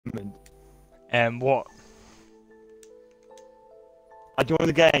And what? I joined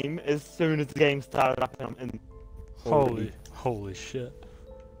the game as soon as the game started up and I'm in. Holy shit.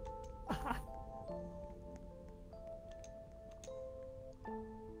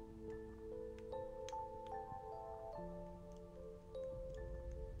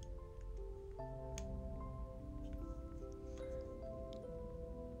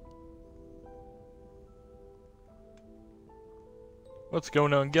 What's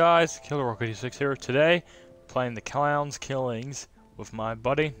going on, guys? Killer Rock 86 here. Today, playing the Clown's Killings with my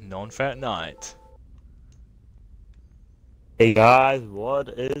buddy, Non-Fat Knight. Hey guys, what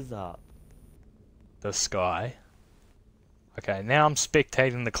is up? The sky. Okay, now I'm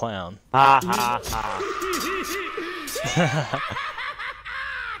spectating the clown. Ha ha ha.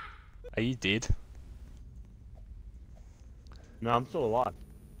 Are you dead? No, I'm still alive.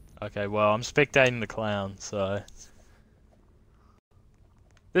 Okay, well, I'm spectating the clown, so...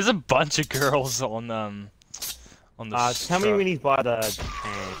 There's a bunch of girls on the tell me when he's by the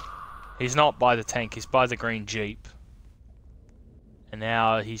tank. He's not by the tank, he's by the green Jeep. And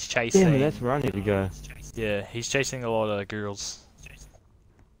now he's chasing... Damn, that's where I need to go. Yeah, he's chasing a lot of girls.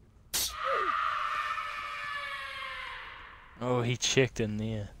 Oh, he checked in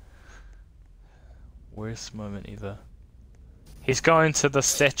there. Worst moment ever. He's going to the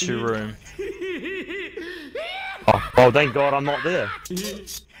statue room. Oh, thank God I'm not there.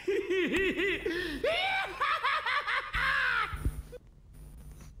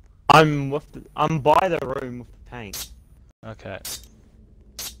 I'm by the room with the tank. Okay.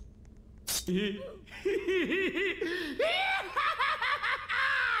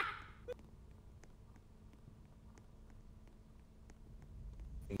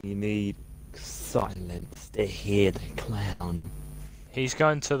 You need silence the head clown. He's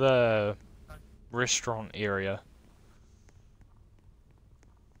going to the restaurant area.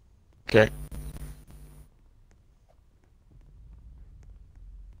 Okay.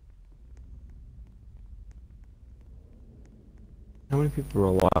 How many people are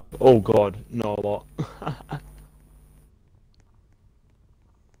alive? Oh God, not a lot.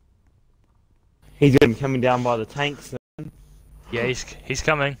 He's gonna be coming down by the tanks. Yeah, he's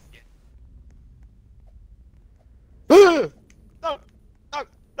coming. No! No!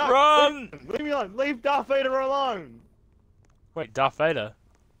 No! Run! Leave me alone! Leave Darth Vader alone! Wait, Darth Vader?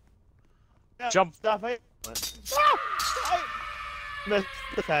 No, Jump! Darth Vader! Ah! Missed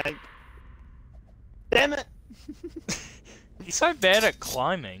the tank. Damn it! He's so bad at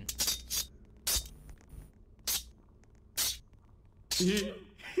climbing.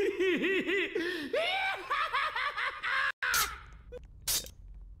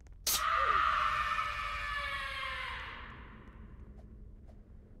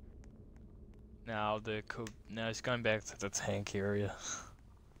 Now he's going back to the tank area.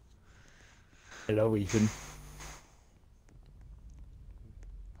 Hello, Ethan.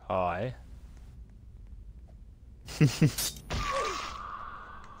 Hi.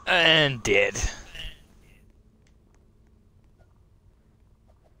 And dead.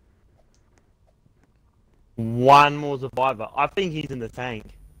 One more survivor. I think he's in the tank.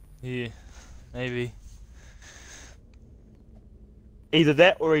 Yeah, maybe. Either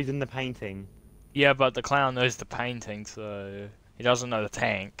that or he's in the painting. Yeah, but the clown knows the painting, so he doesn't know the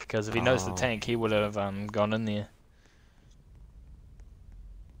tank. Because if he knows the tank, he would have gone in there.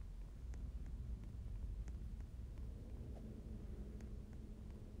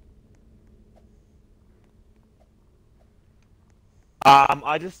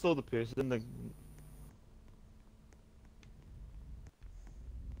 I just saw the person in the...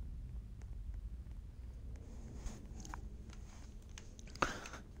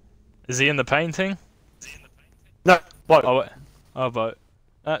 Is he in the painting? No, boat. Oh, oh, boat.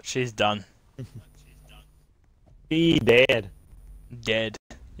 Ah, she's done. He dead. Dead.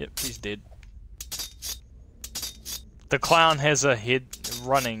 Yep, he's dead. The clown has a head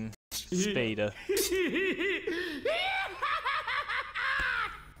running speeder.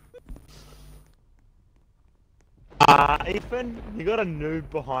 Ethan, you got a noob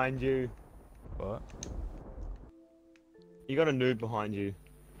behind you. What? You got a noob behind you.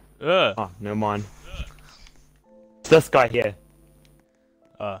 Ugh. Oh, never mind. It's this guy here.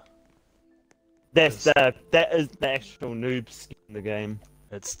 That is the actual noob skin in the game.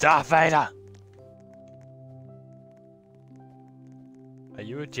 It's Darth Vader! Are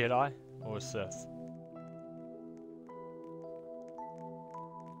you a Jedi or a Sith?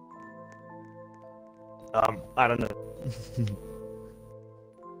 I don't know.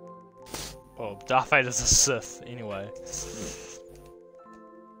 Well, Darth Vader's a Sith, anyway.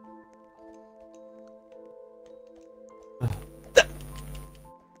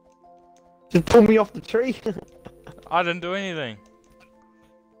 Just pull me off the tree. I didn't do anything.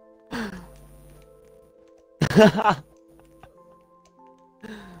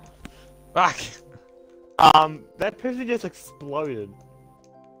 Fuck. That person just exploded.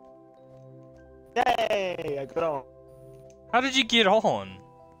 Yay! I got on. How did you get on?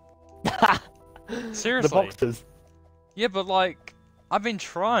 Seriously. The boxes. Yeah, but like, I've been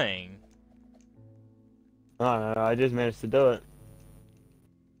trying. I don't know, I just managed to do it.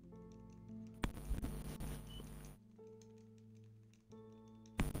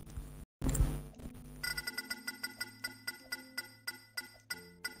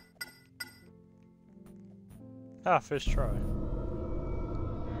 Ah, first try.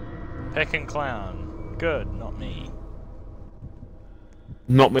 Peck and clown. Good, not me.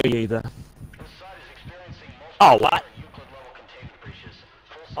 Not me either. Oh, what?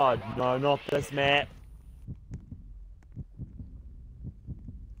 Oh, no, not this map.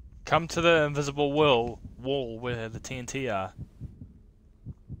 Come to the invisible wall where the TNT are.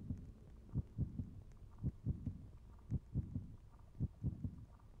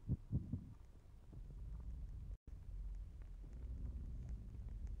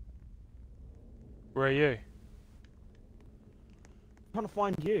 Where are you? I'm trying to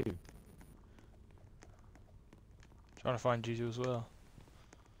find you. Trying to find you as well.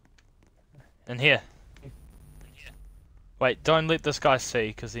 In here. Wait, don't let this guy see,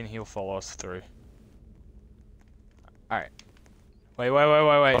 because then he'll follow us through. Alright. Wait,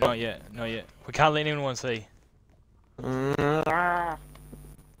 not yet, not yet. We can't let anyone see.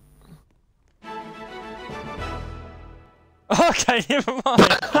 Okay, never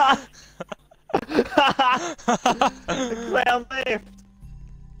mind. The clown left.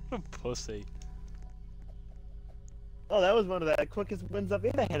 What a pussy. Oh, that was one of the quickest wins I've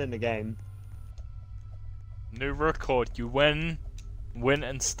ever had in the game. New record. You win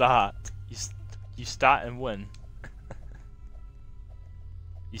and start. You start and win.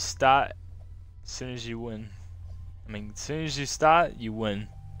 You start as soon as you win. I mean, as soon as you start, you win.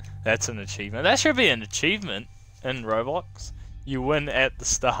 That's an achievement. That should be an achievement in Roblox. You win at the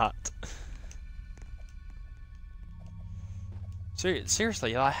start.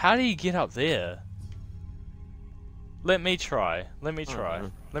 Seriously, like, how do you get up there? Let me try. Let me try.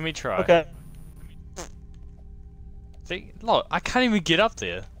 Let me try. Okay. See, look, I can't even get up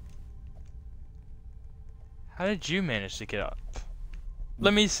there. How did you manage to get up?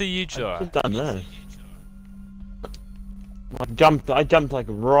 Let me see you try. I've done that. I jumped like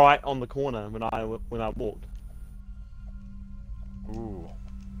right on the corner when I walked. Ooh.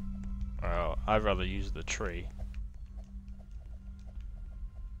 Well, I'd rather use the tree.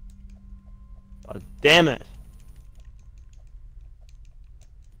 Oh, damn it!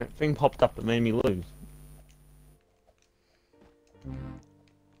 That thing popped up that made me lose.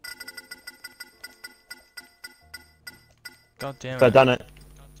 God damn it. So I've done it.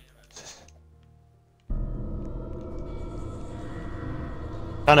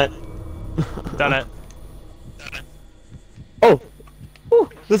 Done it. Done it. Oh! Ooh,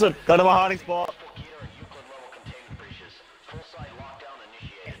 this one. Got to my hiding spot.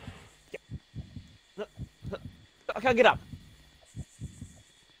 I can't get up.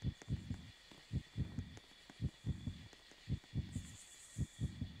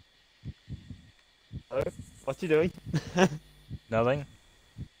 Oh, what you doing? Nothing.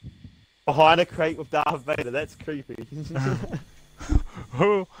 Behind a crate with Darth Vader. That's creepy.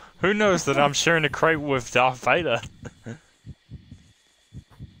 Who knows that I'm sharing a crate with Darth Vader?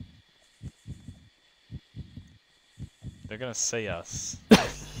 They're gonna see us.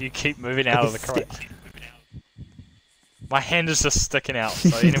 You keep moving out of the crate. My hand is just sticking out,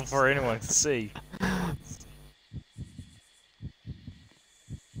 so even for anyone to see.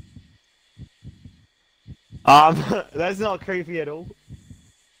 That's not creepy at all.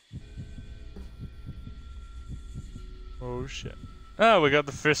 Oh shit. Oh, we got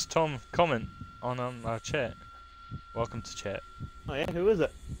the first comment on our chat. Welcome to chat. Oh yeah, who is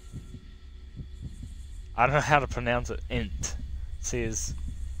it? I don't know how to pronounce it. Int. It says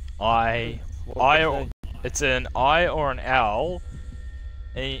it's an I or an L,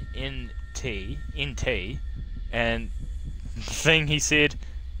 N-T, and the thing he said,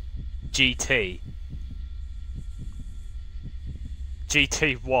 GT.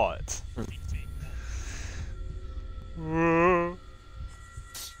 GT what?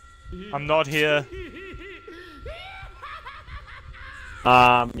 I'm not here.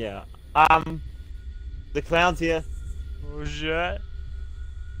 Yeah. The clown's here. Oh shit.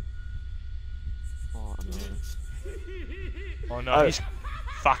 Oh no. Oh no, he's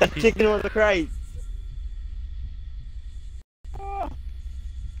fucking. Chicken with the crate.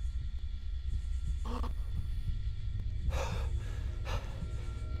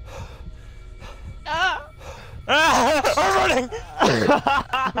 I'm running!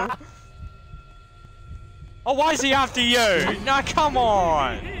 Oh, why is he after you? No, come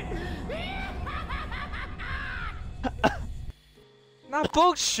on! No,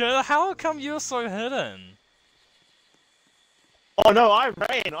 bullshit, how come you're so hidden? Oh no, I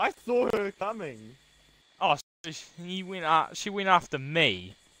ran! I saw her coming! Oh, she went after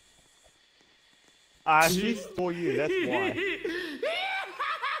me. She saw you, that's why.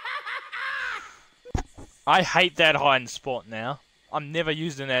 I hate that hiding spot now. I'm never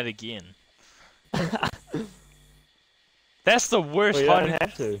using that again. That's the worst Well, you don't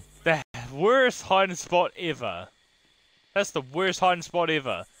have to. The worst hiding spot ever. That's the worst hiding spot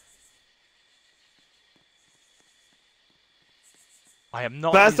ever. I am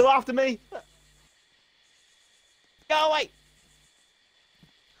not. They're still after me! Go away!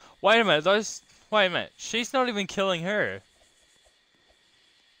 Wait a minute, wait a minute. She's not even killing her.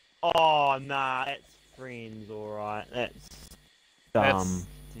 Oh, nah, that's friends, alright. That's dumb.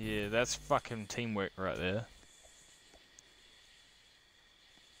 Yeah, that's fucking teamwork right there.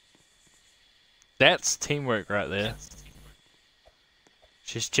 That's teamwork right there.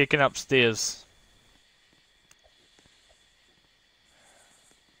 She's checking upstairs.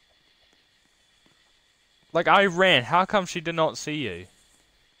 Like, I ran. How come she did not see you?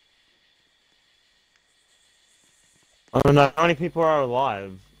 I don't know how many people are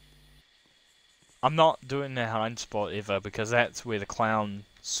alive. I'm not doing the hiding spot ever because that's where the clown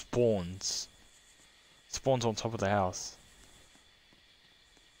spawns. Spawns on top of the house.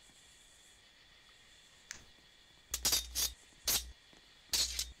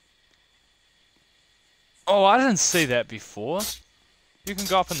 Oh, I didn't see that before. You can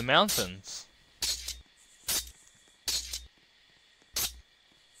go up in the mountains.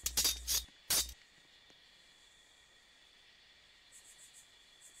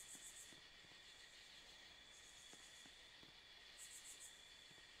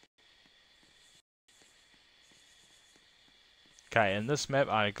 Okay, in this map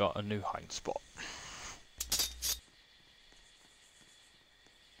I got a new hiding spot.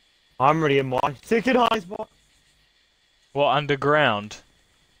 I'm already in my second hiding spot. Well, underground.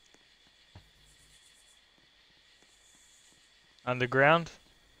 Underground?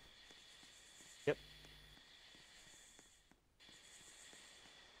 Yep.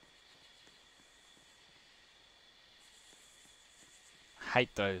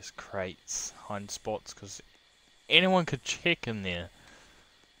 Hate those crates, hiding spots, because anyone could check in there.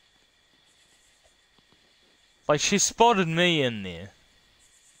 Like, she spotted me in there.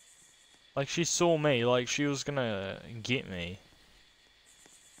 Like, she saw me, like she was gonna get me.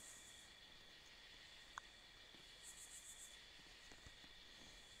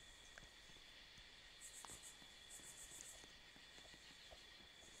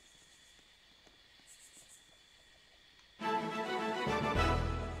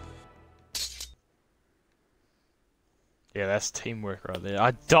 Yeah, that's teamwork right there.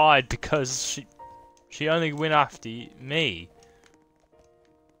 I died because she only went after me.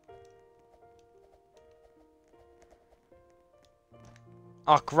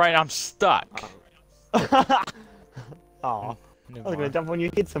 Oh great, I'm stuck. Oh, I Never was gonna mind. jump on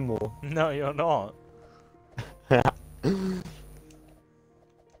your head some more. No, you're not.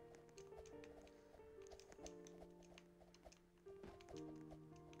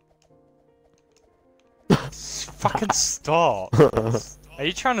 Fucking stop. Are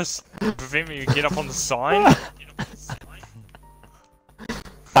you trying to prevent me to get up on the sign?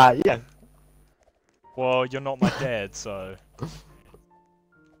 Yeah. Well, you're not my dad, so.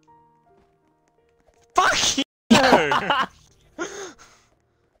 Fuck you!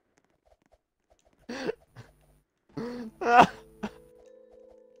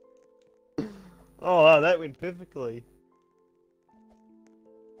 Oh, wow, that went perfectly.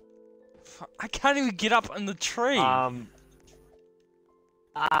 I can't even get up in the tree. How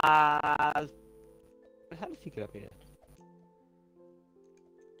did you get up here?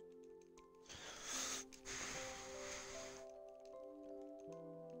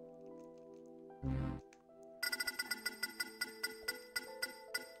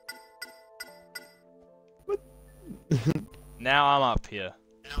 Now I'm up here.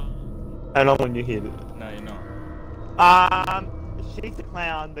 And I'm on your head. No, you're not. She's the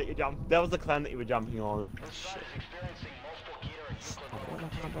clown that you jumped. That was the clown that you were jumping on. Oh, shit.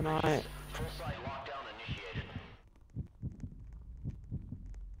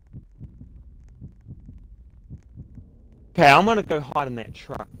 Okay, I'm gonna go hide in that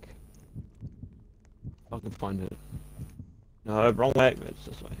truck. If I can find it. No, wrong way. It's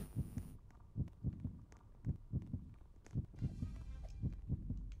this way.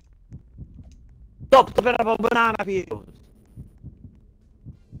 Stop the bit of a banana peels.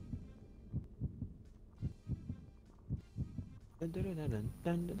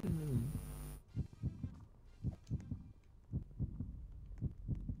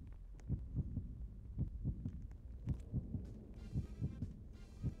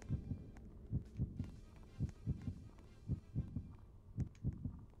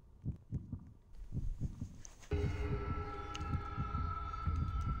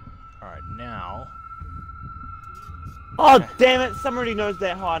 Alright, now... Oh damn it! Somebody knows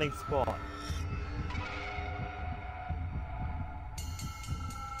that hiding spot.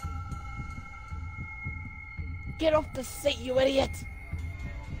 Get off the seat, you idiot!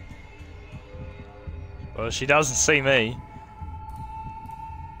 Well, she doesn't see me.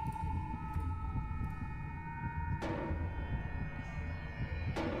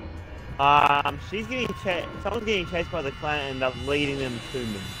 She's getting chased. Someone's getting chased by the clan and they're leading them to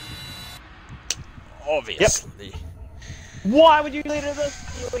me. Obviously. Yep. Why would you lead her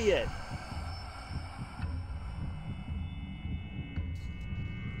this, you idiot?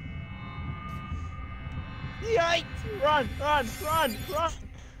 Yikes! Run, run, run, run!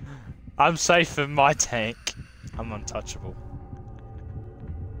 I'm safe in my tank. I'm untouchable.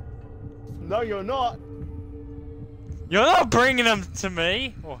 No, you're not. You're not bringing them to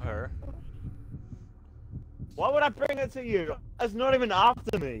me or her. Why would I bring it to you? It's not even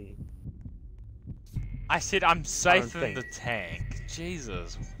after me. I said I'm safe in the tank.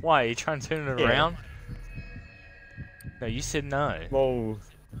 Jesus. Why? Are you trying to turn it around? No, you said no. Well,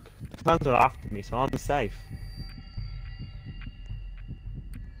 the clowns are after me, so I'm safe.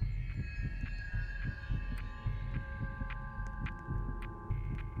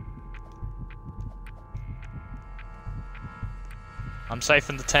 I'm safe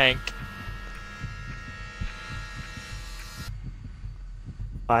in the tank.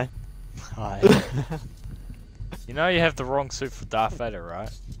 Hi. Hi. You know you have the wrong suit for Darth Vader,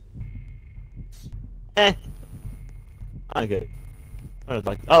 right? I'm good. I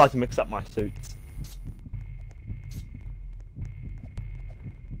like to mix up my suits.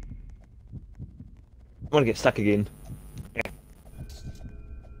 I want to get stuck again.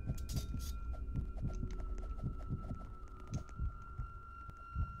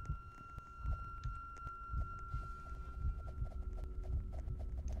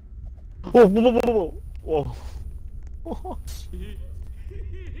 Whoa, whoa, whoa, whoa, whoa.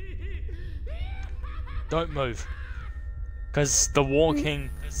 Don't move. Because the walking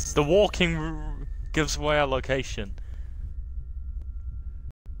gives away our location.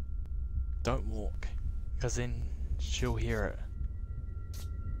 Don't walk. Because then she'll hear it.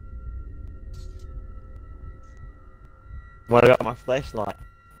 What about my flashlight?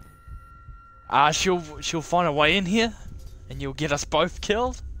 She'll find a way in here, and you'll get us both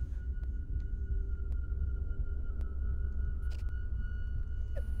killed.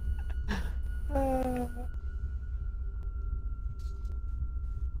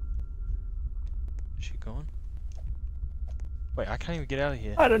 Is she gone? Wait, I can't even get out of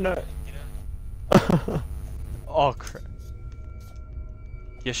here. I don't know. Oh crap.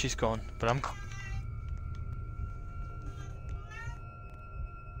 Yeah, she's gone, but I'm...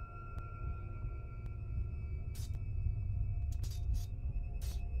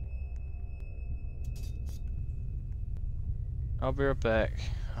 I'll be right back.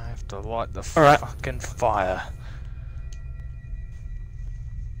 I have to light the fucking fire.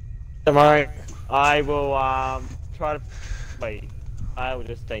 Don't worry. I will try to wait. I will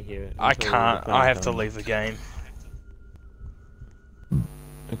just stay here. I can't. I have to leave the game.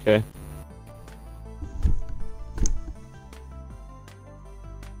 Okay.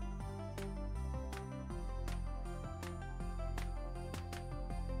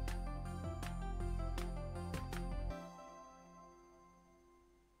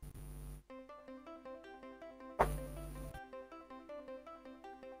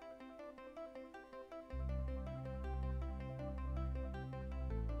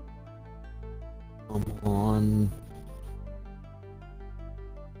 Come on.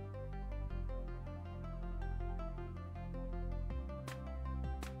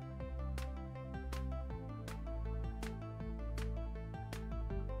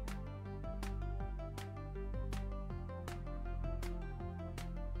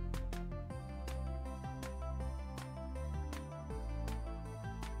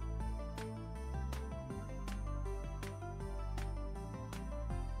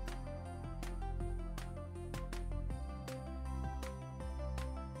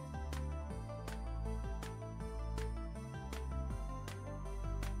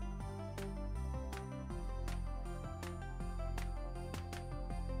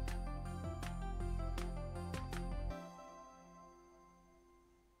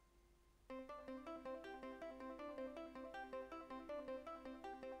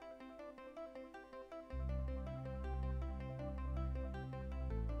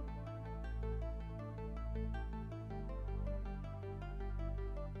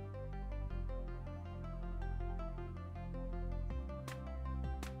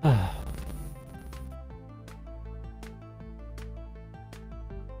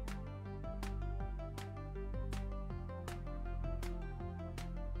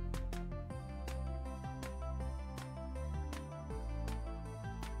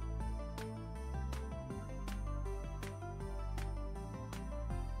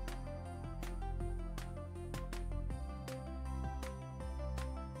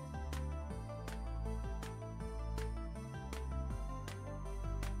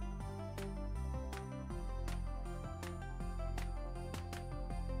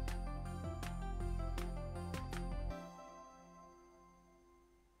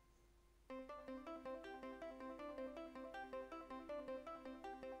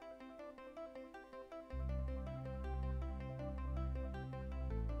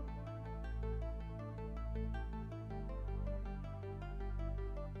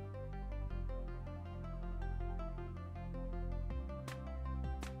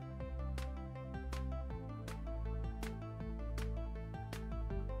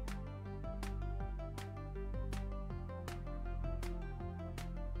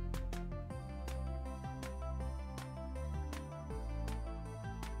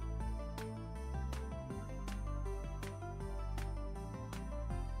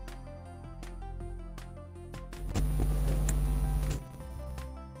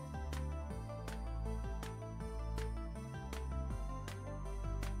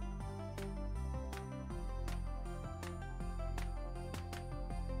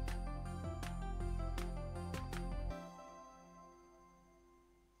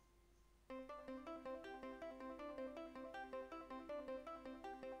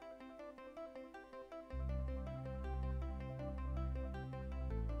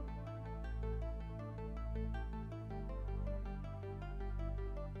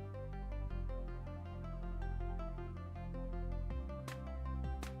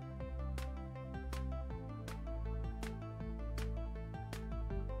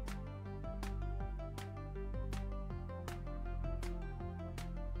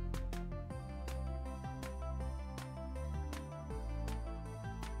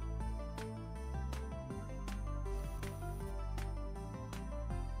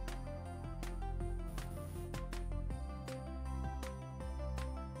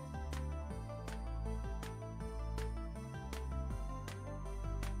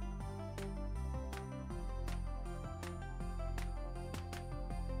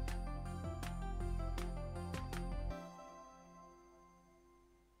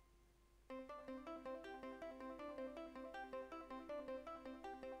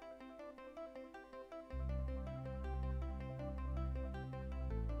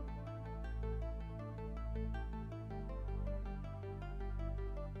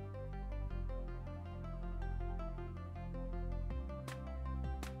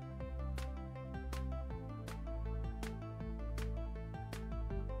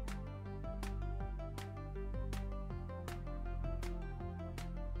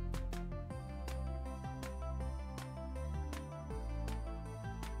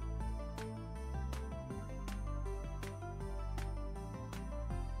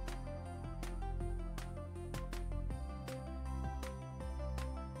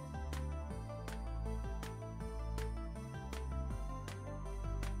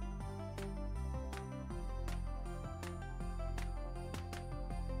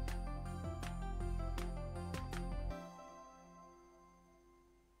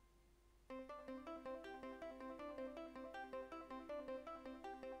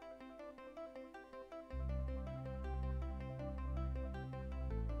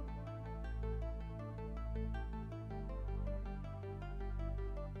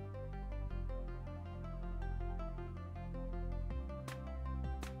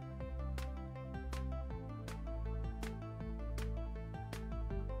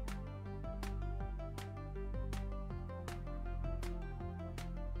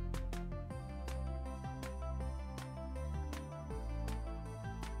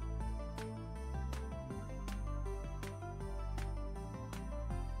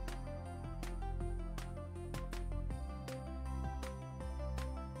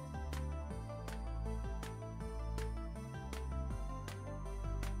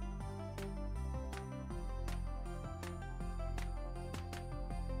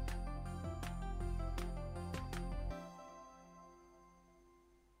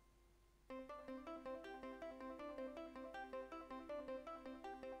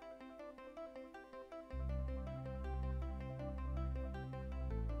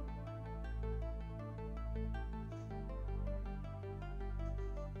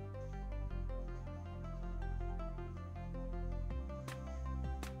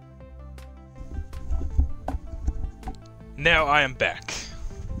 Now I am back.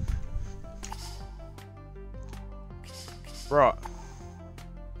 Right.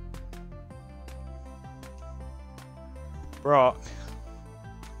 Right.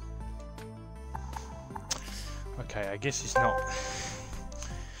 Okay, I guess he's not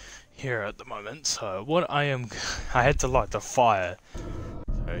here at the moment, so what I had to light the fire.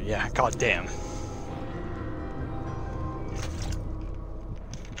 So yeah, goddamn.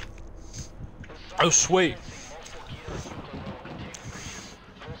 Oh sweet.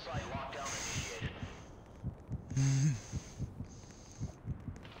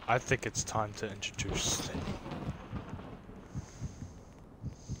 I think it's time to introduce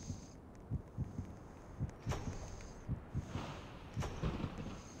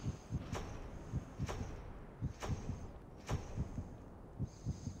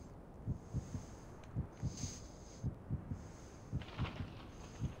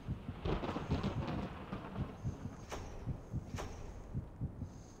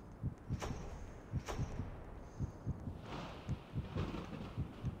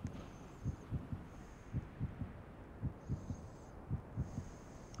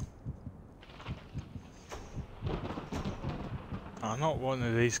I'm not one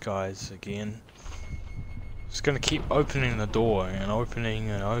of these guys again. Just gonna keep opening the door and opening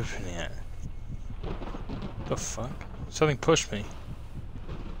and opening it. The fuck? Something pushed me.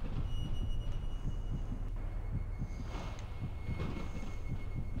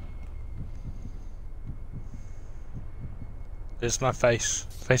 There's my face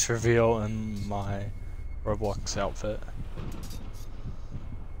reveal and my Roblox outfit.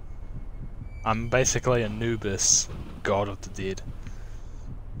 I'm basically Anubis, god of the dead.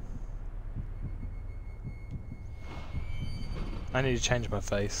 I need to change my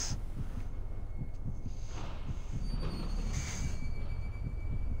face.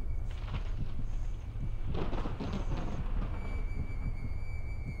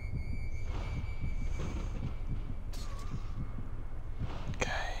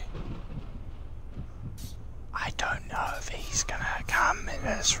 Okay. I don't know if he's gonna come in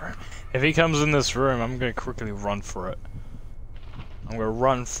this room. If he comes in this room, I'm gonna quickly run for it. I'm gonna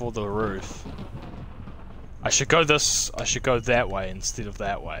run for the roof. I should go that way instead of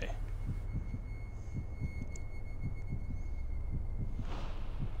that way.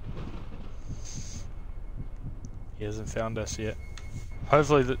 He hasn't found us yet.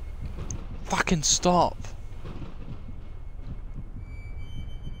 Hopefully the... Fucking stop!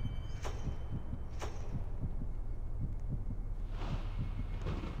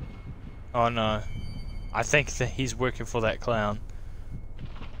 Oh no. I think that he's working for that clown.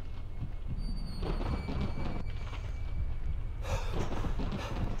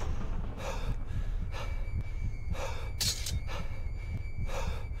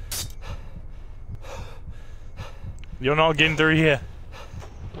 You're not getting through here.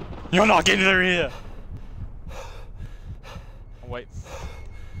 You're not getting through here. Oh, wait.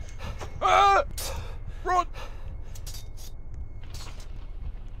 Ah! Run!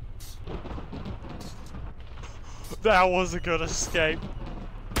 That was a good escape.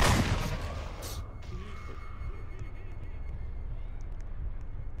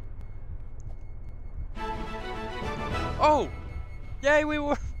 Oh! Yay, we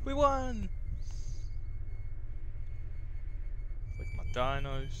won! Click my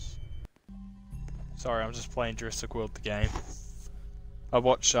dinos. Sorry, I'm just playing Jurassic World the game. I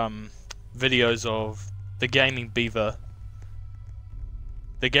watch videos of the Gaming Beaver.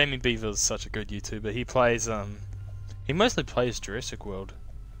 The Gaming Beaver is such a good YouTuber. He plays he mostly plays Jurassic World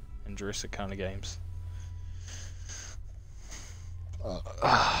and Jurassic kind of games.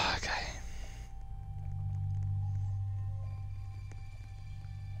 Okay.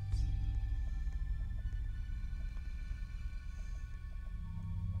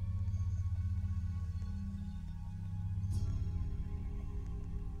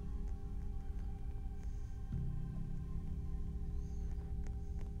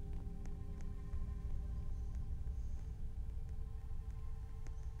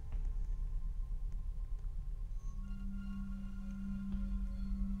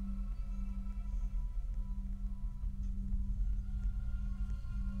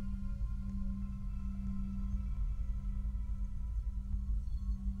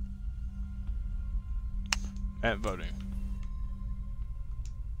 At voting.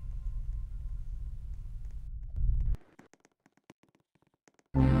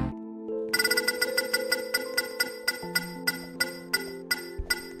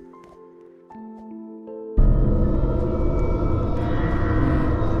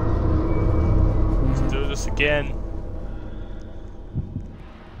 Let's do this again.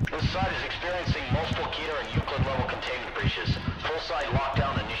 This site is experiencing multiple Keter and Euclid level containment breaches. Full site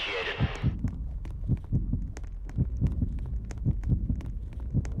lockdown initiated.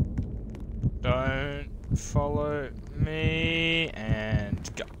 Don't follow me and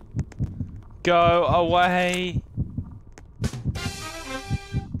go. Go away.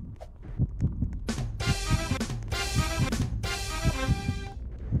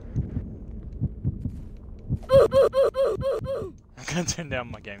 I'm gonna turn down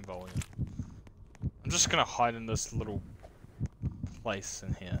my game volume. I'm just gonna hide in this little place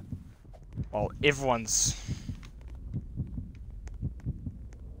in here while everyone's...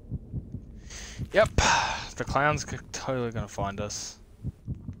 Yep, the clown's totally gonna find us.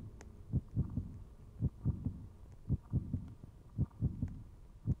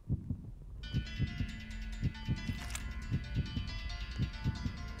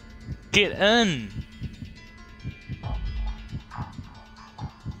 Get in!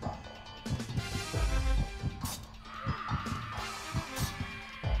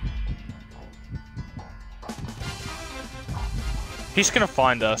 He's gonna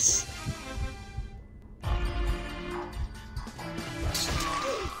find us.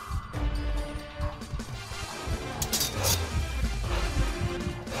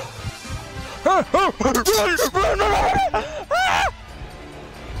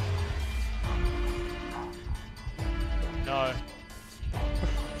 No.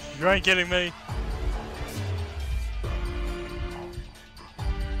 You ain't getting me.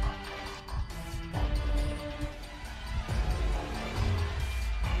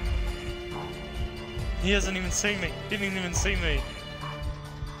 He hasn't even seen me. Didn't even see me.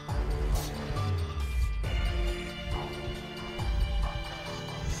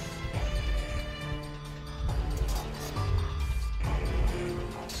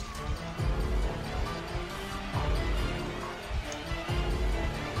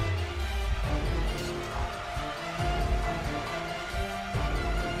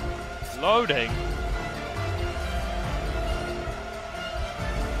 Loading.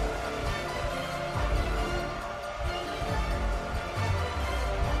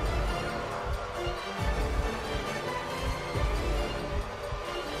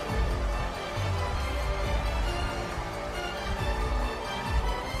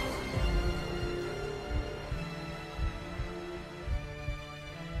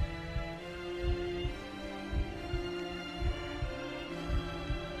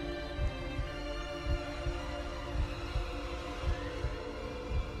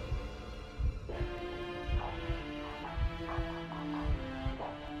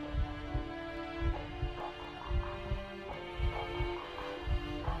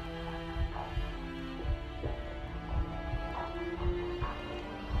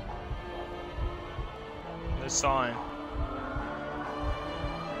 No sign.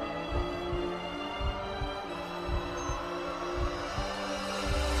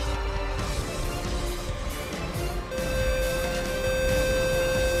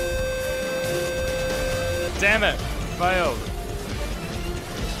 Damn it! Failed.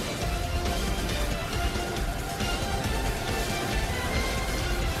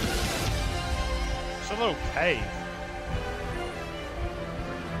 It's a little cave.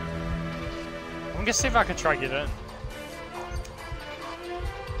 I'm gonna see if I can try to get in.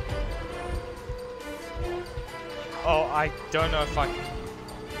 Oh, I don't know if I can.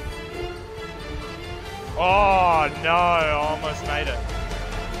 Oh no, I almost made it.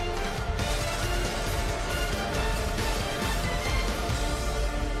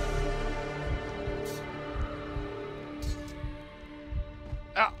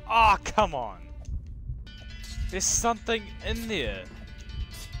 Oh, come on. There's something in there.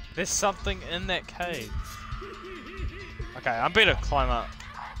 There's something in that cave. Okay, I better climb up.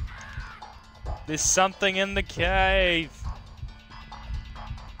 There's something in the cave.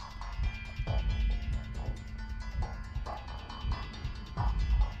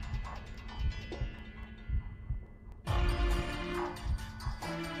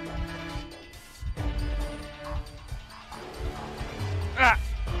 Ah!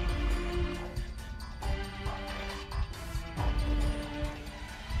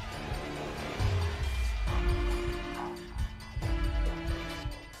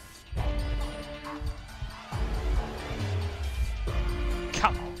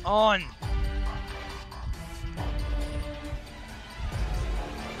 Come on!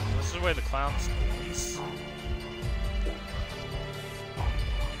 This is where the clown spawns.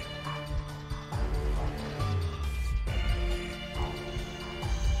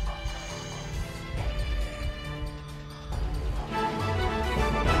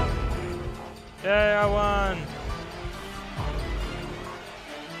 Yay, I won!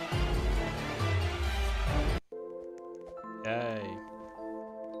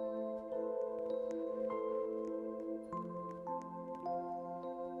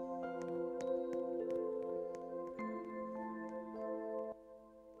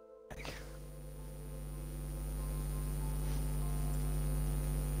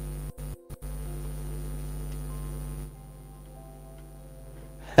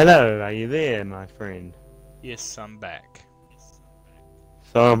 Hello, are you there, my friend? Yes, I'm back.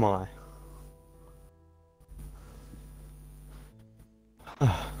 So am I.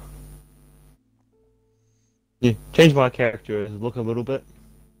 Yeah, change my character look a little bit.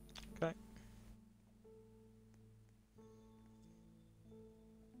 Okay.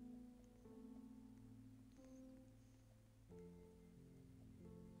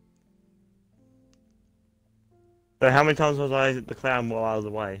 So how many times was I at the clown while I was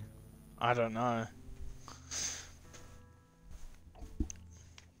away? I don't know.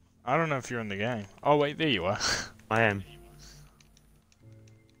 I don't know if you're in the game. Oh wait, there you are. I am.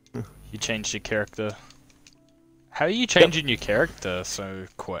 You changed your character. How are you changing your character so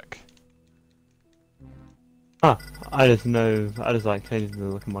quick? Ah, I just like changing the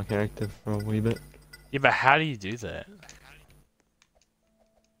look of my character for a wee bit. Yeah, but how do you do that?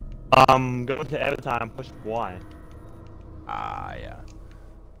 Go to avatar and push Y. Ah, yeah.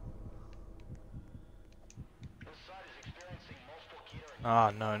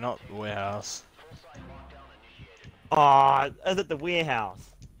 Oh no, not the warehouse. Ah, is it the warehouse?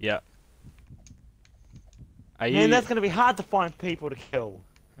 Yep. Are Man, you? that's gonna be hard to find people to kill.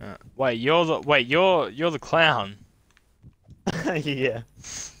 Wait, you're the clown. Yeah.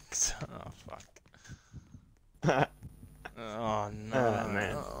 Oh fuck. Oh no. Oh,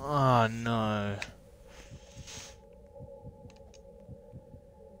 man. Oh no.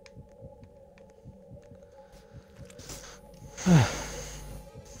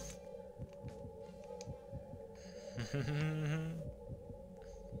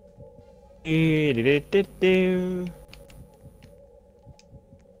 Do-do-do-do-do.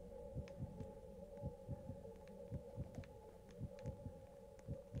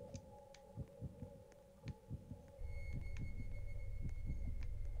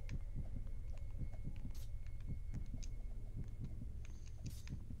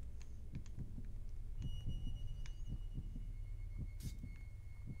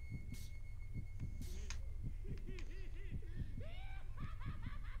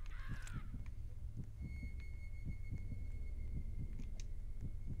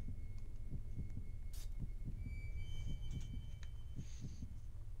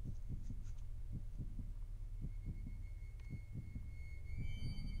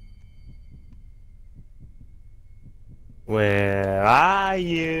 Where are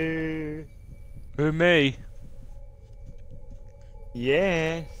you? Who, me?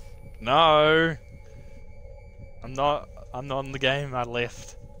 Yes. No. I'm not in the game. I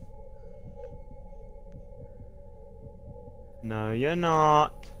left. No, you're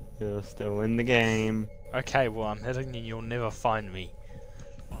not. You're still in the game. Okay, well I'm hitting you. You'll never find me.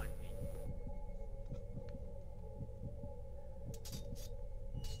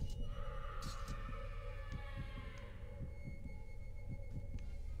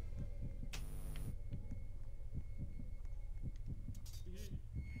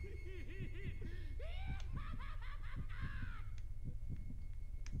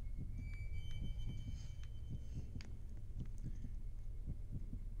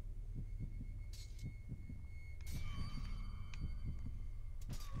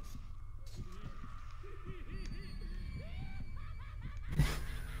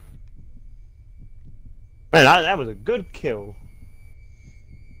 Man, that was a good kill.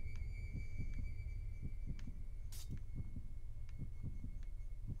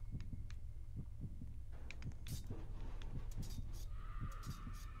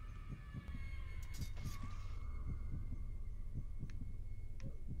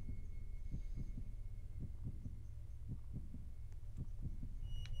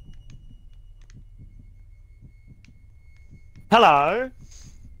 Hello.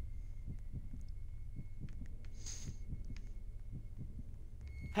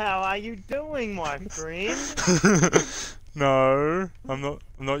 How are you doing, my friend? No, I'm not.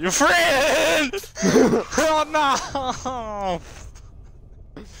 I'm not your friend. Oh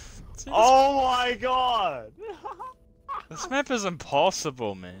no! See, Oh my god! this map is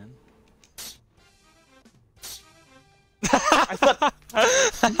impossible, man. What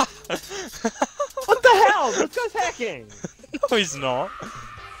the hell? This guy's hacking! No, he's not.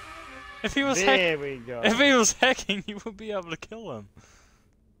 If he was There we go. if he was hacking, you would be able to kill him.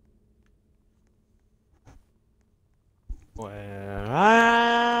 Where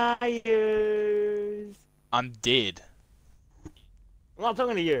are you? I'm dead. I'm not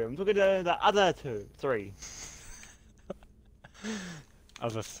talking to you. I'm talking to the other three.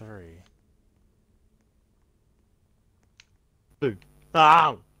 Other three. Two.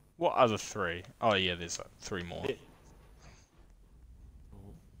 Ah! What other three? Oh yeah, there's three more.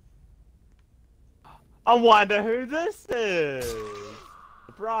 I wonder who this is.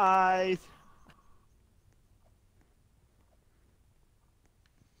 Surprise!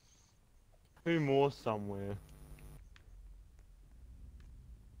 Two more somewhere.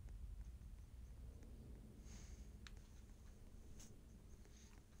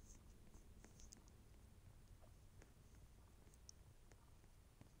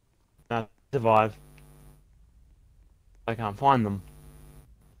 No, survive. I can't find them.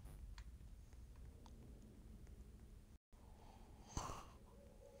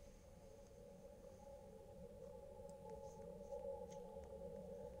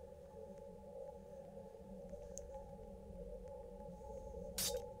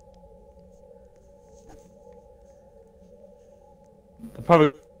 They're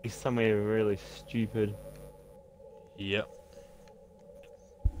probably somewhere really stupid. Yep.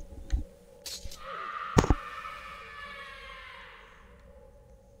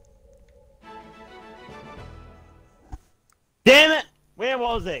 Damn it! Where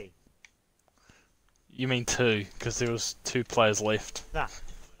was he? You mean two, because there was 2 players left. Nah,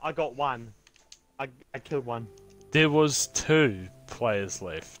 I got one. I killed one. There was 2 players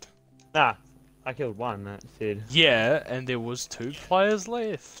left. Nah, I killed one, that said. Yeah, and there was 2 players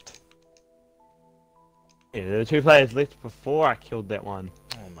left. Yeah, there were 2 players left before I killed that one.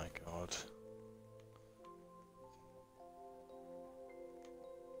 Oh my god.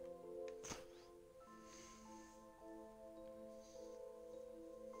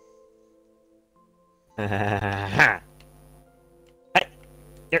 Hey!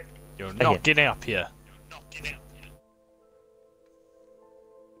 You're not getting up here.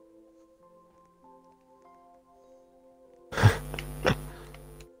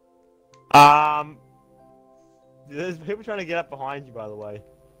 There's people trying to get up behind you, by the way.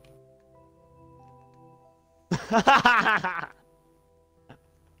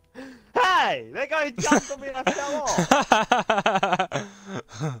 Hey! That guy jumped on me and I fell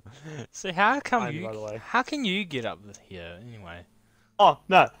off! See, how come Behind you, by the way. how can you get up here anyway? Oh,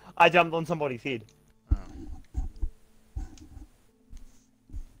 no. I jumped on somebody's head.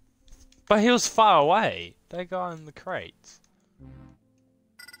 But he was far away. That guy in the crate.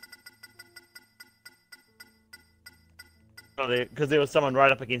 Because there was someone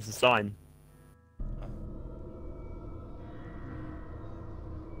right up against the sign.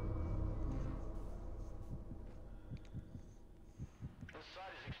 This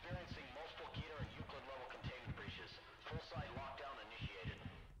site is experiencing multiple Keter and Euclid level containment breaches. Full site lockdown initiated.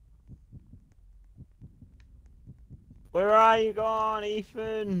 Where are you gone,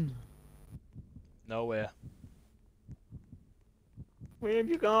 Ethan? Nowhere. Where have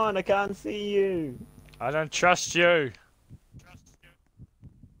you gone? I can't see you. I don't trust you.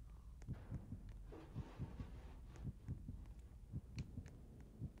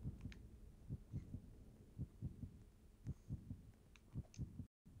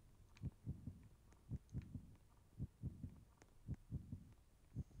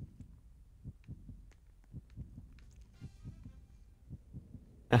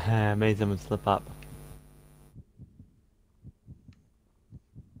 Made someone slip up.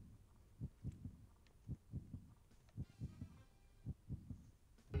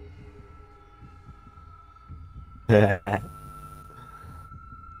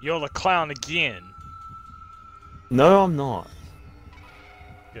 You're the clown again. No, I'm not.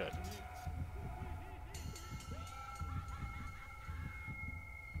 Good.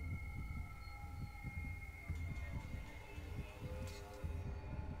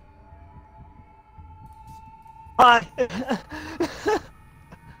 Hi.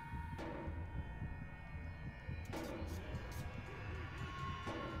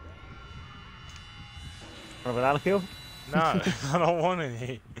 Want a banana peel? No, I don't want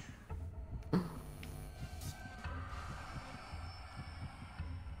any.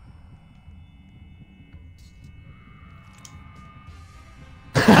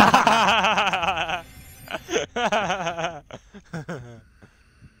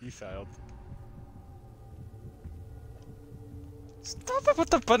 You failed. Stop it with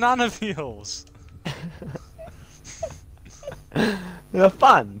the banana peels! They're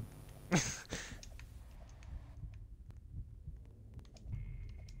fun.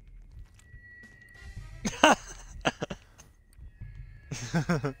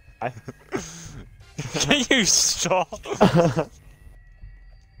 Can you stop?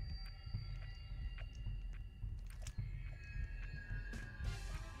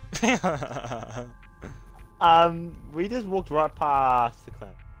 We just walked right past the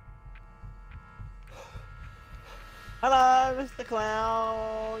clown. Hello, Mr.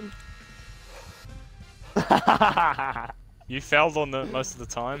 Clown. You failed on it most of the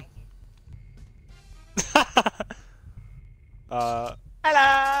time.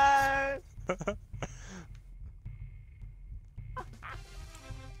 Hello!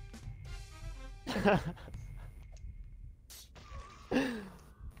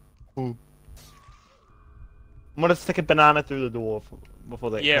 Ooh. I'm gonna stick a banana through the door before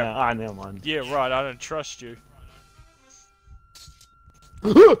they. Yeah. Ah, never mind. Yeah, right, I don't trust you.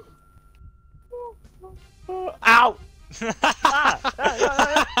 Ow!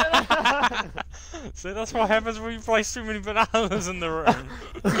 See, that's what happens when you place too many bananas in the room.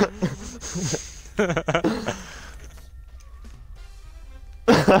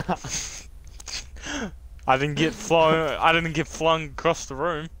 I didn't get flung across the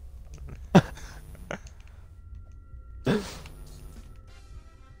room.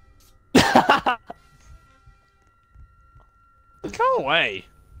 Go away.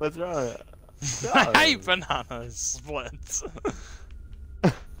 What's wrong? I hate banana splits.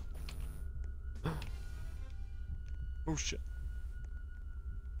 Oh shit.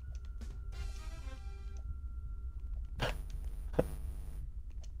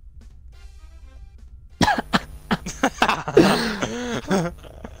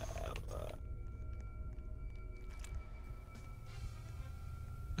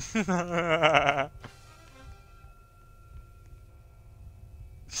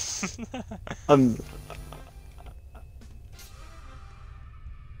 Um.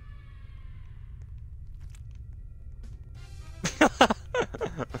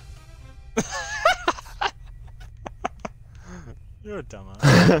 You're a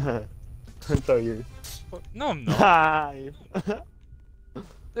dumbass. So you. No, I'm not. Hi.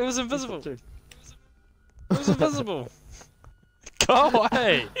 It was invisible. It was invisible. Go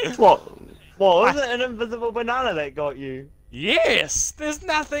away. What? What was it? An invisible banana that got you? Yes, there's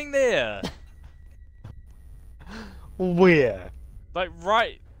nothing there. Where? Like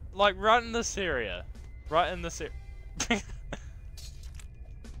right in this area. Right in this area.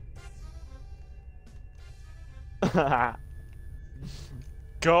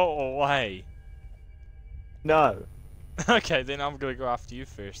 Go away. No. Okay, then I'm gonna go after you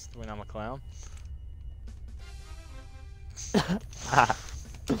first when I'm a clown.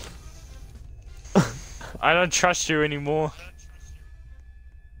 I don't trust you anymore.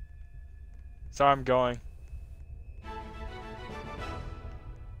 So I'm going.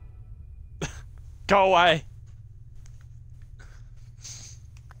 Go away.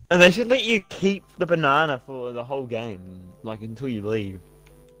 And they should let you keep the banana for the whole game, like until you leave.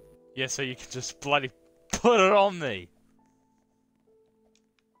 Yeah, so you can just bloody put it on me.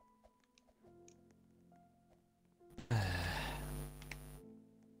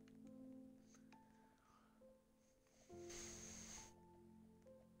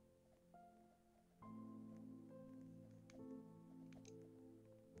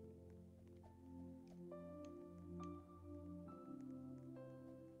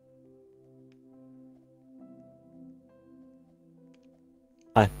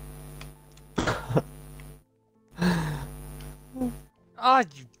 Hi. Ah,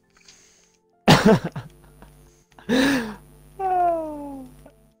 you.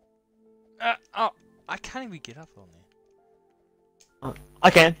 Oh, I can't even get up on there.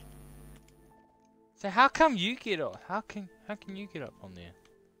 I can. So how come you get up? How can you get up on there?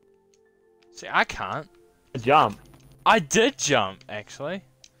 See, I can't. Jump. I did jump, actually.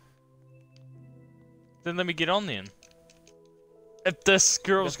 Then let me get on then. If this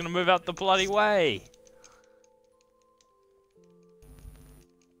girl's gonna move out the bloody way.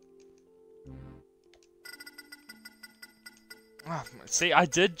 Oh, see, I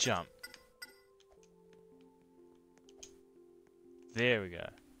did jump. There we go.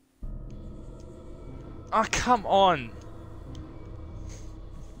 Oh, come on.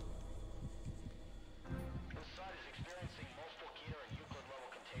 This site is experiencing multiple Keter and Euclid level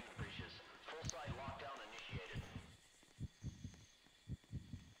containment breaches. Full site lockdown initiated.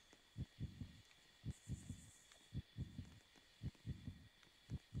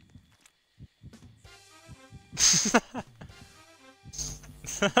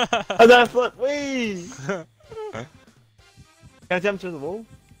 Oh, that flip! Wee! Can I jump through the wall?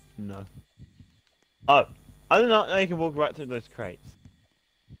 No. Oh, I did not know you can walk right through those crates.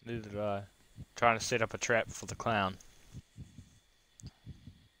 Neither did I. Trying to set up a trap for the clown.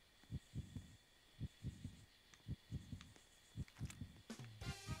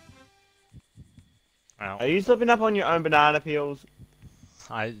 Ow. Are you slipping up on your own banana peels?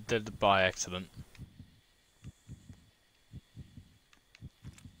 I did it by accident.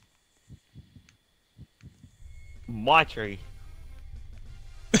 My tree.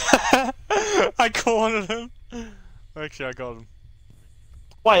 I cornered him. Actually, I got him.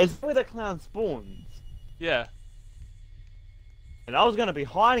 Wait, is that where the clown spawns? Yeah. And I was gonna be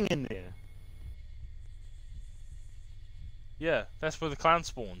hiding in there. Yeah, that's where the clown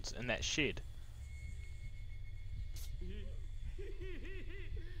spawns, in that shed.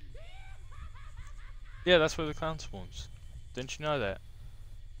 Yeah, that's where the clown spawns. Didn't you know that?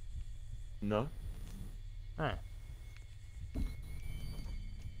 No. Oh.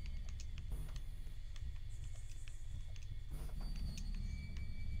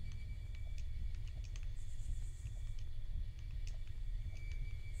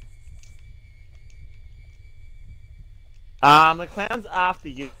 The clown's after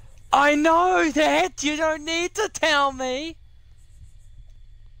you. I know that! You don't need to tell me!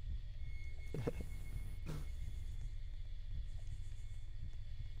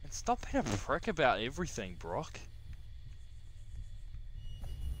 And stop being a prick about everything, Brock.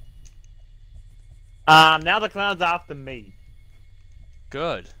 Now the clown's after me.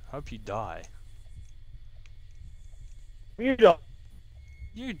 Good. Hope you die. You don't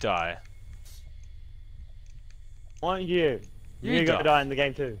You die. want you. You You're die. gonna die in the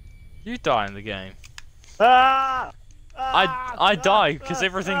game too. You die in the game. Ah! I die because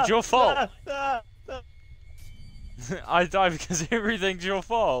everything's your fault. I die because everything's your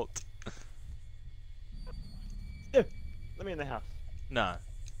fault. Let me in the house. No.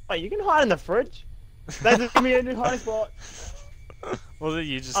 Wait, you can hide in the fridge? They just give me a new hiding spot. Well, then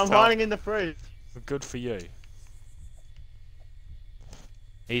you just I'm tell- hiding in the fridge. Good for you.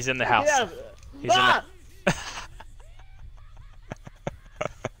 He's in the house. Yeah. He's in the...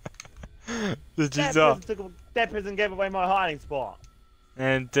 Did you die? That person gave away my hiding spot.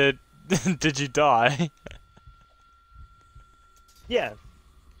 And did you die? Yeah.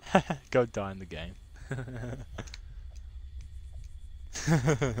 Go die in the game.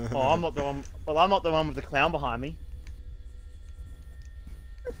 Oh, I'm not the one. Well, I'm not the one with the clown behind me.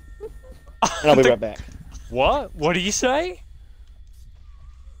 And I'll be right back. What? What do you say?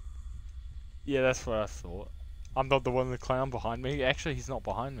 Yeah, that's what I thought. I'm not the one with the clown behind me. Actually, he's not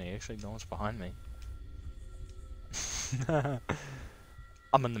behind me. Actually, no one's behind me.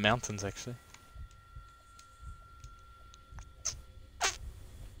 I'm in the mountains, actually.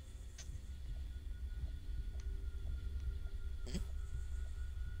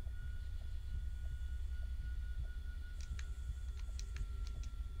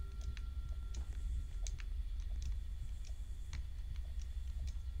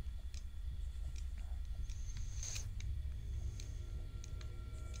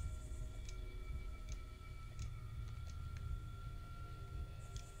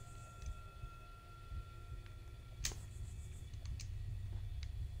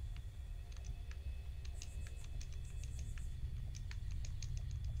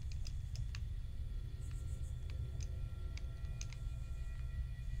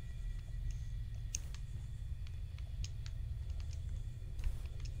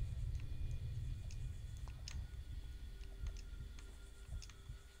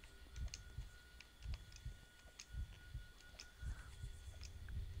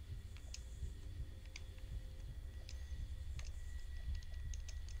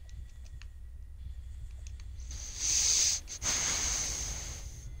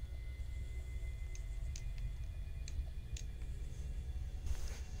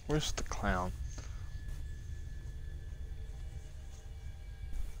 Where's the clown?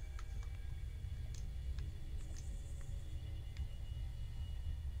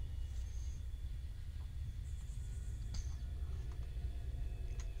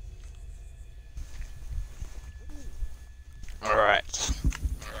 Alright.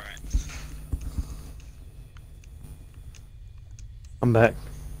 I'm back.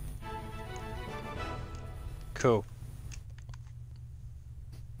 Cool.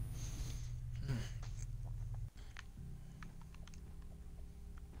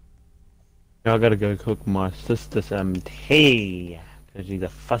 I gotta go cook my sister some tea. Cause she's a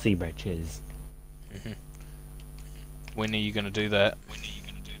fussy bitches. When are you gonna do that?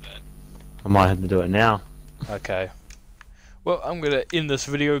 I might have to do it now. Okay. Well, I'm gonna end this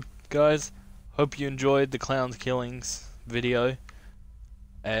video, guys. Hope you enjoyed the clowns killings video.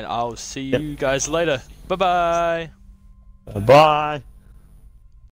 And I'll see you guys later. Bye bye! Bye.